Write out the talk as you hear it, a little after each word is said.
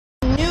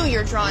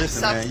your drawing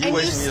Listen, sucked, man, and you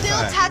wasting your still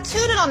time.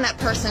 tattooed it on that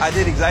person. I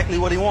did exactly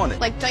what he wanted.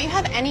 Like, don't you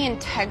have any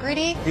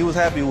integrity? He was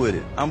happy with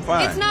it. I'm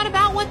fine. It's not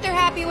about what they're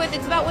happy with.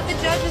 It's about what the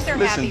judges are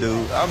Listen, happy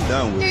with. dude, I'm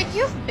done with it. Dude,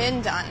 you've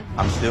been done.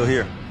 I'm still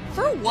here.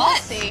 For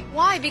what? See.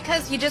 Why?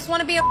 Because you just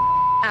want to be a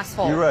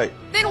asshole. You're right.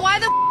 Then why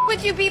the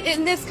would you be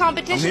in this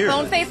competition, I'm here.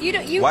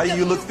 Boneface? Why do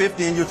you look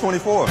 50 and you're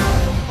 24?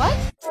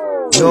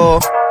 What? Yo,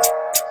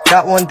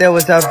 that one there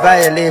was a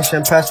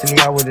violation. Personally,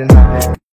 I wouldn't have it.